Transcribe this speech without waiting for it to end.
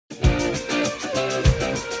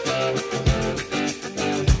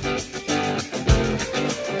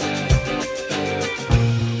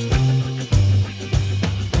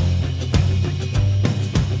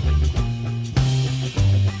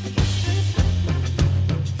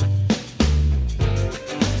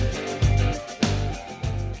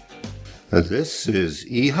This is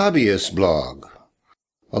eHobbyist blog,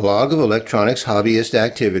 a log of electronics hobbyist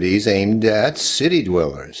activities aimed at city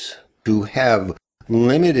dwellers who have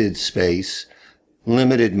limited space,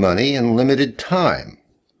 limited money, and limited time.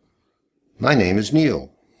 My name is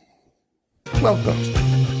Neil. Welcome.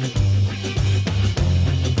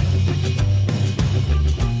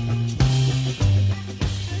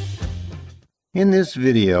 In this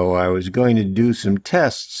video, I was going to do some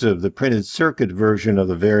tests of the printed circuit version of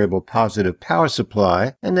the variable positive power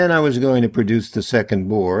supply, and then I was going to produce the second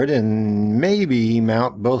board and maybe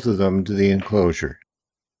mount both of them to the enclosure.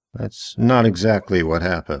 That's not exactly what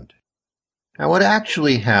happened. Now, what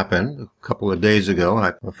actually happened a couple of days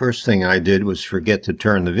ago, the first thing I did was forget to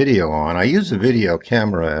turn the video on. I use a video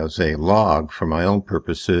camera as a log for my own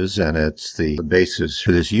purposes, and it's the basis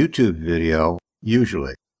for this YouTube video,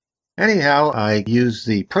 usually. Anyhow, I used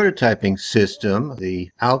the prototyping system. The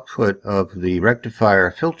output of the rectifier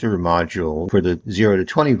filter module for the 0 to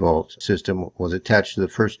 20 volt system was attached to the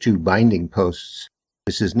first two binding posts.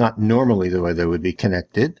 This is not normally the way they would be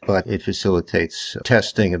connected, but it facilitates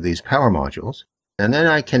testing of these power modules. And then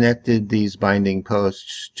I connected these binding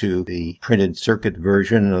posts to the printed circuit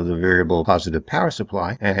version of the variable positive power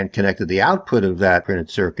supply and connected the output of that printed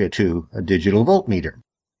circuit to a digital voltmeter.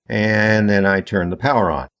 And then I turned the power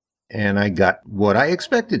on. And I got what I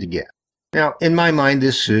expected to get. Now, in my mind,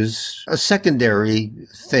 this is a secondary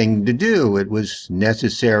thing to do. It was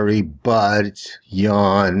necessary, but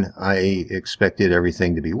yawn. I expected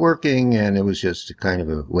everything to be working, and it was just kind of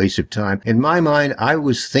a waste of time. In my mind, I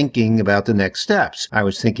was thinking about the next steps. I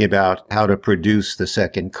was thinking about how to produce the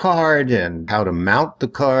second card and how to mount the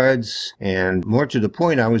cards. And more to the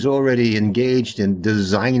point, I was already engaged in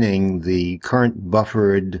designing the current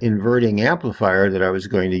buffered inverting amplifier that I was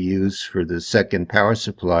going to use for the second power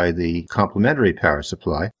supply, the complementary power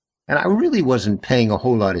supply. And I really wasn't paying a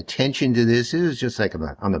whole lot of attention to this. It was just like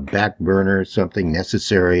on the back burner, something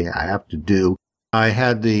necessary I have to do. I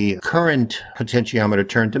had the current potentiometer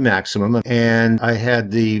turned to maximum, and I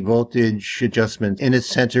had the voltage adjustment in its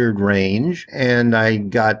centered range, and I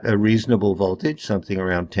got a reasonable voltage, something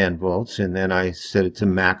around 10 volts, and then I set it to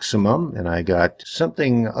maximum, and I got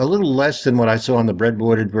something a little less than what I saw on the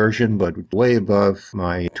breadboarded version, but way above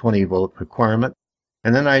my 20 volt requirement.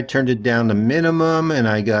 And then I turned it down to minimum, and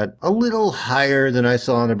I got a little higher than I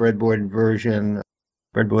saw on the breadboarded version.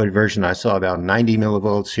 Breadboarded version, I saw about 90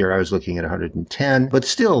 millivolts. Here I was looking at 110, but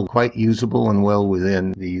still quite usable and well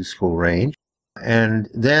within the useful range. And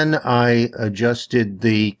then I adjusted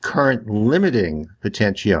the current limiting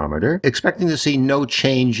potentiometer, expecting to see no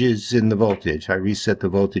changes in the voltage. I reset the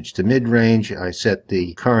voltage to mid-range. I set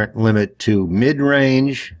the current limit to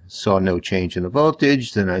mid-range, saw no change in the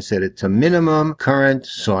voltage. Then I set it to minimum current,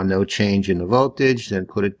 saw no change in the voltage, then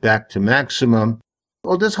put it back to maximum.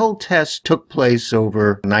 Well, this whole test took place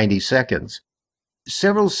over 90 seconds.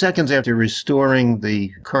 Several seconds after restoring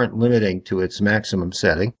the current limiting to its maximum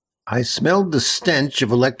setting, I smelled the stench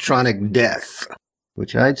of electronic death,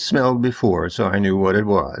 which I'd smelled before, so I knew what it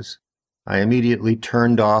was. I immediately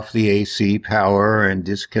turned off the AC power and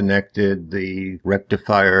disconnected the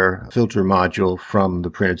rectifier filter module from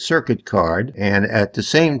the printed circuit card, and at the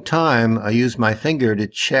same time, I used my finger to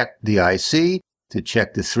check the IC, to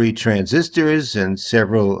check the 3 transistors and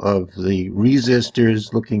several of the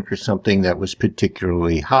resistors, looking for something that was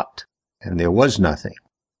particularly hot, and there was nothing.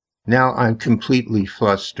 Now I'm completely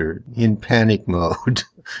flustered, in panic mode.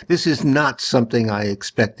 This is not something I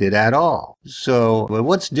expected at all. So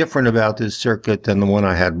what's different about this circuit than the one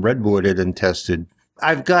I had breadboarded and tested?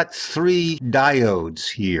 I've got 3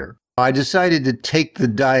 diodes here. I decided to take the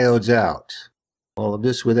diodes out. All of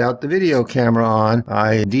this without the video camera on.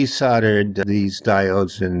 I desoldered these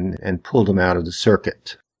diodes and pulled them out of the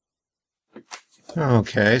circuit.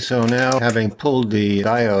 Okay, so now having pulled the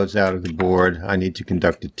diodes out of the board, I need to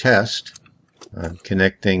conduct a test. I'm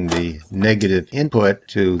connecting the negative input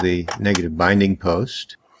to the negative binding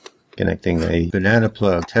post, connecting a banana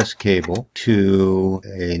plug test cable to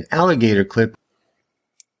an alligator clip.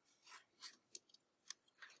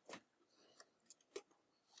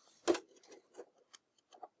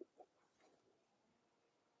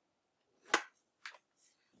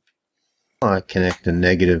 I connect the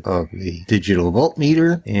negative of the digital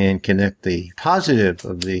voltmeter and connect the positive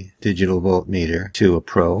of the digital voltmeter to a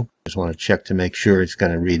probe. Just want to check to make sure it's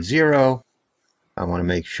going to read 0. I want to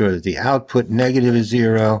make sure that the output negative is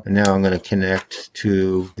 0. And now I'm going to connect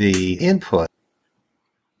to the input.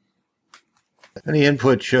 And the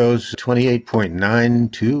input shows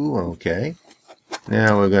 28.92. Okay.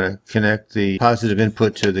 Now we're going to connect the positive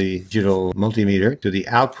input to the digital multimeter to the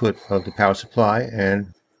output of the power supply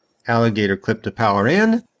and alligator clip the power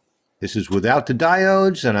in. This is without the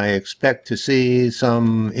diodes, and I expect to see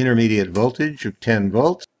some intermediate voltage of 10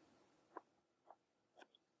 volts.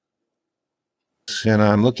 And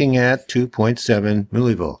I'm looking at 2.7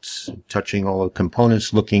 millivolts, touching all the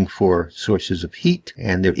components, looking for sources of heat,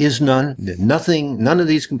 and there is none. None of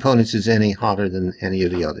these components is any hotter than any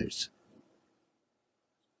of the others.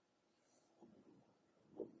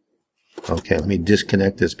 Okay, let me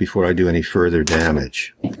disconnect this before I do any further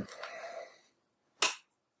damage.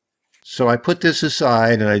 So I put this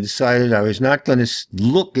aside, and I decided I was not going to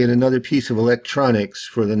look at another piece of electronics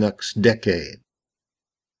for the next decade.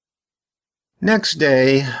 Next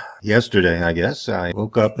day, yesterday I guess, I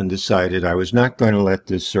woke up and decided I was not going to let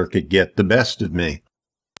this circuit get the best of me.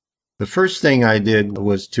 The first thing I did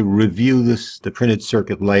was to review the printed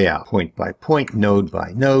circuit layout, point by point, node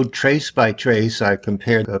by node, trace by trace. I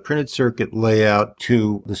compared the printed circuit layout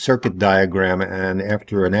to the circuit diagram, and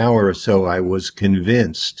after an hour or so I was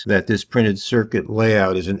convinced that this printed circuit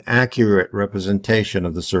layout is an accurate representation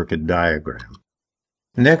of the circuit diagram.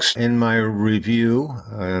 Next in my review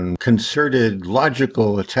and concerted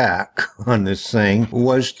logical attack on this thing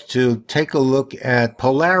was to take a look at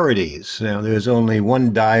polarities. Now there's only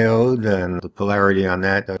one diode, and the polarity on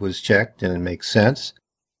that was checked, and it makes sense.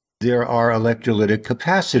 There are electrolytic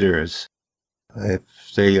capacitors. If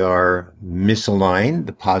they are misaligned,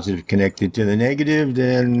 the positive connected to the negative,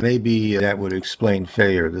 then maybe that would explain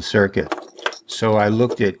failure of the circuit. So I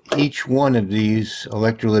looked at each one of these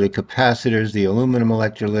electrolytic capacitors, the aluminum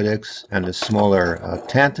electrolytics and the smaller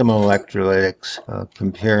tantalum electrolytics,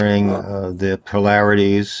 comparing the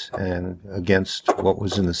polarities and against what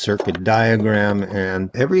was in the circuit diagram, and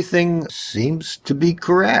everything seems to be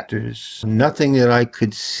correct. There's nothing that I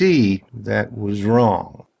could see that was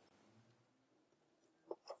wrong.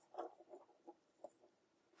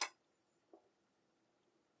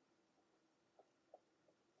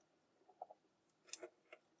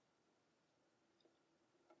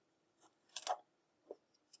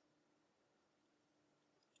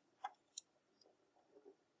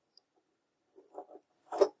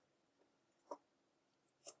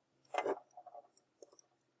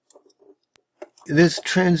 This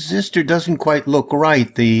transistor doesn't quite look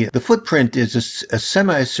right. The footprint is a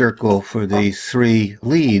semicircle for the 3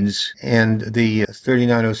 leads, and the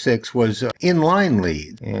 3906 was an inline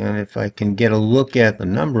lead. And if I can get a look at the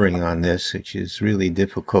numbering on this, which is really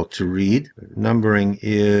difficult to read, the numbering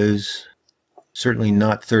is certainly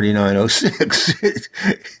not 3906.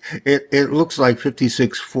 It looks like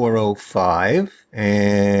 56405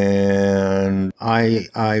 and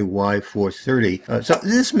IY430. So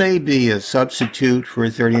this may be a substitute for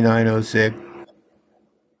 3906.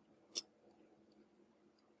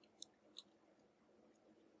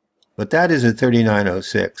 But that is a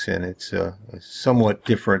 3906, and it's somewhat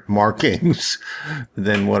different markings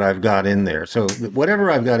than what I've got in there. So whatever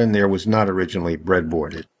I've got in there was not originally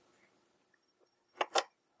breadboarded.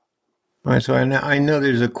 All right, so I know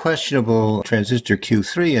there's a questionable transistor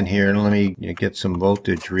Q3 in here, and let me get some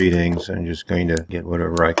voltage readings. I'm just going to get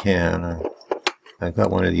whatever I can. I've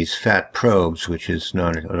got one of these fat probes, which is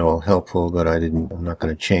not at all helpful, but I'm not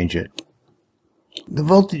going to change it. The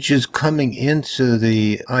voltage is coming into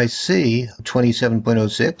the IC,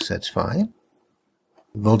 27.06, that's fine.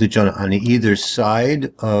 Voltage on either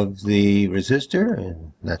side of the resistor,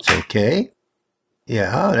 and that's okay.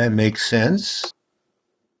 Yeah, that makes sense.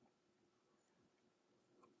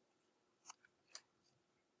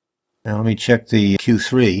 Now let me check the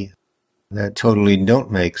Q3. That totally don't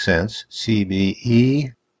make sense.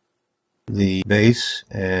 CBE, the base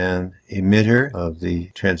and emitter of the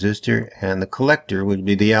transistor, and the collector would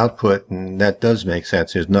be the output, and that does make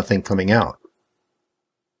sense. There's nothing coming out.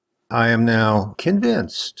 I am now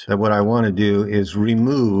convinced that what I want to do is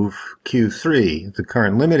remove Q3, the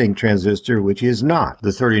current limiting transistor, which is not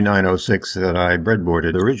the 3906 that I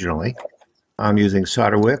breadboarded originally. I'm using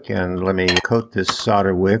solder wick, and let me coat this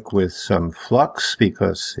solder wick with some flux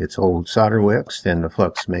because it's old solder wicks, and the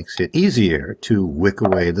flux makes it easier to wick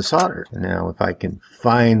away the solder. Now if I can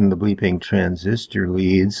find the bleeping transistor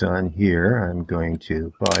leads on here, I'm going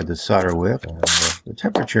to apply the solder wick. The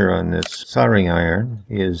temperature on this soldering iron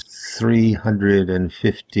is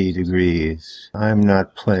 350 degrees. I'm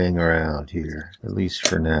not playing around here, at least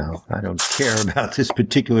for now. I don't care about this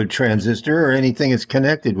particular transistor or anything it's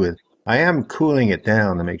connected with. I am cooling it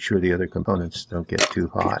down to make sure the other components don't get too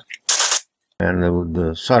hot. And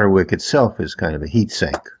the solder wick itself is kind of a heat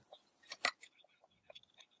sink.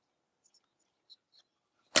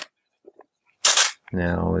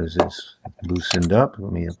 Now, as it's loosened up,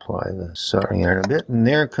 let me apply the soldering iron a bit, and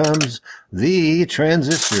there comes the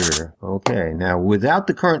transistor. Okay, now without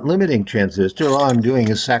the current limiting transistor, all I'm doing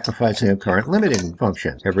is sacrificing a current limiting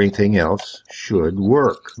function. Everything else should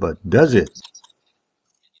work, but does it?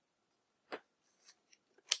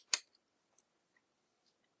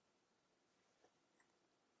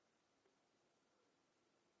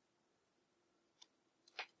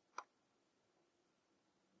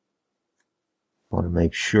 I want to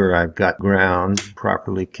make sure I've got ground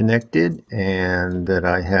properly connected and that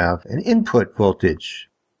I have an input voltage.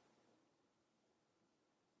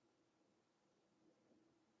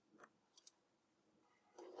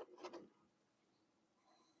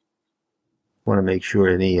 I want to make sure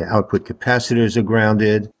any output capacitors are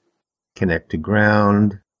grounded, connect to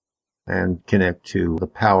ground, and connect to the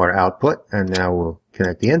power output. And now we'll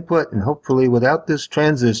connect the input, and hopefully without this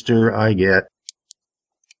transistor I get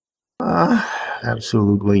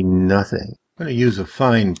absolutely nothing. I'm going to use a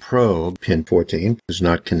fine probe. Pin 14 is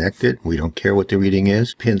not connected. We don't care what the reading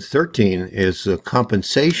is. Pin 13 is a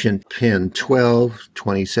compensation. Pin 12,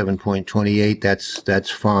 27.28, that's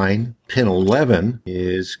fine. Pin 11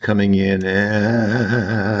 is coming in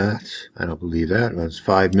at, I don't believe that, that's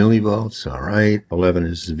 5 millivolts. All right. 11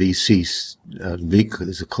 is the VC, V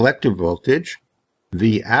is a collector voltage.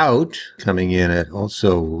 V out coming in at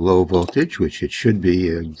also low voltage, which it should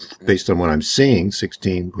be based on what I'm seeing,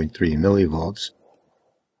 16.3 millivolts.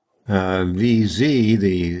 VZ,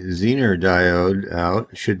 the Zener diode out,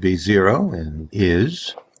 should be 0 and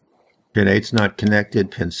is. Pin 8's not connected.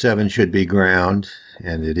 Pin 7 should be ground,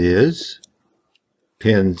 and it is.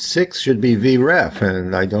 Pin 6 should be VREF,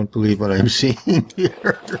 and I don't believe what I'm seeing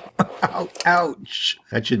here. Ouch!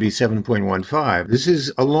 That should be 7.15. This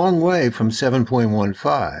is a long way from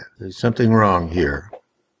 7.15. There's something wrong here.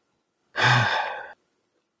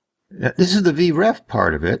 Now, this is the VREF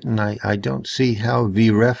part of it, and I don't see how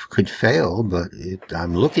VREF could fail, but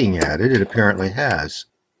I'm looking at it. It apparently has.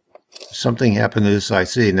 Something happened to this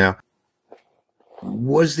IC. Now,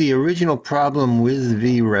 was the original problem with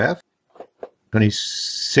VREF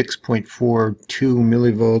 26.42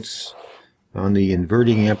 millivolts on the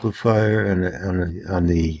inverting amplifier and on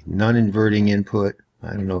the non-inverting input?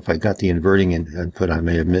 I don't know if I got the inverting input. I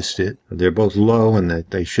may have missed it. They're both low, and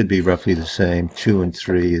that they should be roughly the same. 2 and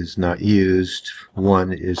 3 is not used.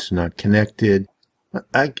 1 is not connected.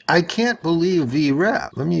 I can't believe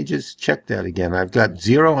VREF. Let me just check that again. I've got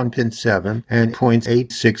 0 on pin 7 and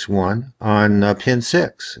 0.861 on pin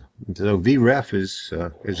 6. So VREF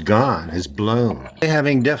is gone, is blown.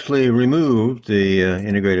 Having deftly removed the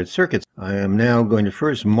integrated circuits, I am now going to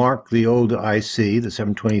first mark the old IC, the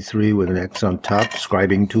 723 with an X on top,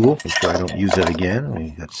 scribing tool. Make sure I don't use it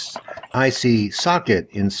again. That's IC socket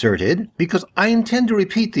inserted, because I intend to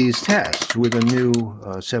repeat these tests with a new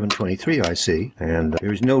 723 IC, and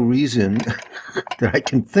there's no reason that I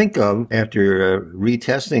can think of after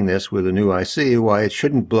retesting this with a new IC why it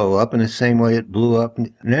shouldn't blow up in the same way it blew up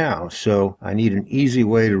now. So I need an easy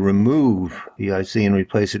way to remove the IC and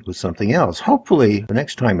replace it with something else. Hopefully the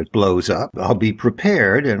next time it blows up, I'll be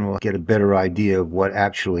prepared and we'll get a better idea of what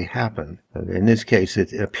actually happened. In this case,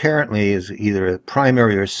 it apparently is either a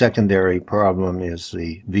primary or secondary problem is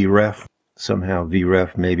the VREF. Somehow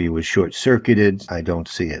VREF maybe was short-circuited. I don't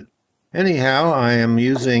see it. Anyhow, I am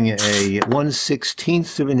using a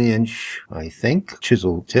 1/16 of an inch, I think,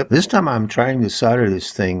 chisel tip. This time I'm trying to solder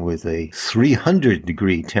this thing with a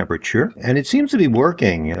 300-degree temperature, and it seems to be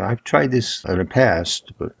working. I've tried this in the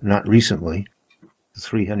past, but not recently.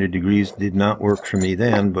 300 degrees did not work for me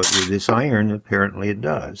then, but with this iron, apparently it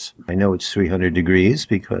does. I know it's 300 degrees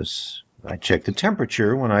because I checked the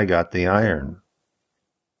temperature when I got the iron.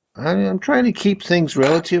 I'm trying to keep things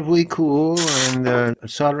relatively cool and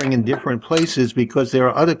soldering in different places because there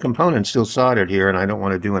are other components still soldered here and I don't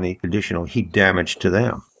want to do any additional heat damage to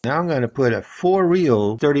them. Now I'm going to put a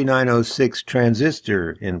for-real 3906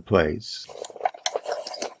 transistor in place.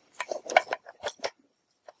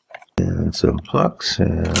 And some plugs,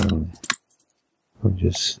 and we'll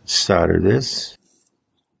just solder this.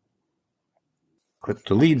 Clip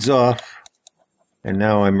the leads off. And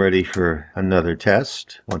now I'm ready for another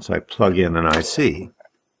test once I plug in an IC.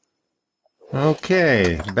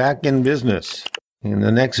 Okay, back in business. In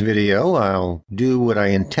the next video, I'll do what I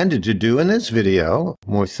intended to do in this video,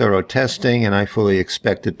 more thorough testing, and I fully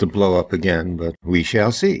expect it to blow up again, but we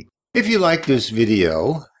shall see. If you like this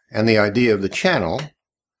video and the idea of the channel,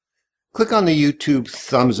 click on the YouTube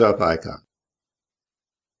thumbs up icon.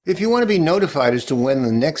 If you want to be notified as to when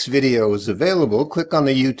the next video is available, click on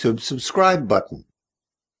the YouTube subscribe button.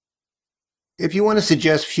 If you want to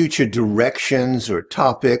suggest future directions or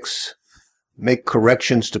topics, make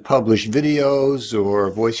corrections to published videos,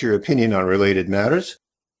 or voice your opinion on related matters,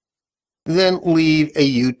 then leave a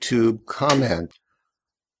YouTube comment.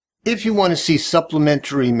 If you want to see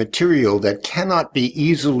supplementary material that cannot be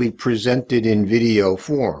easily presented in video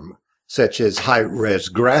form, such as high-res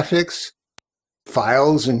graphics,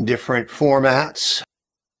 files in different formats,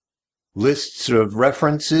 lists of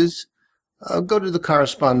references, go to the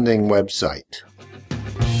corresponding website.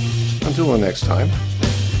 Until the next time,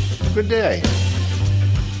 good day.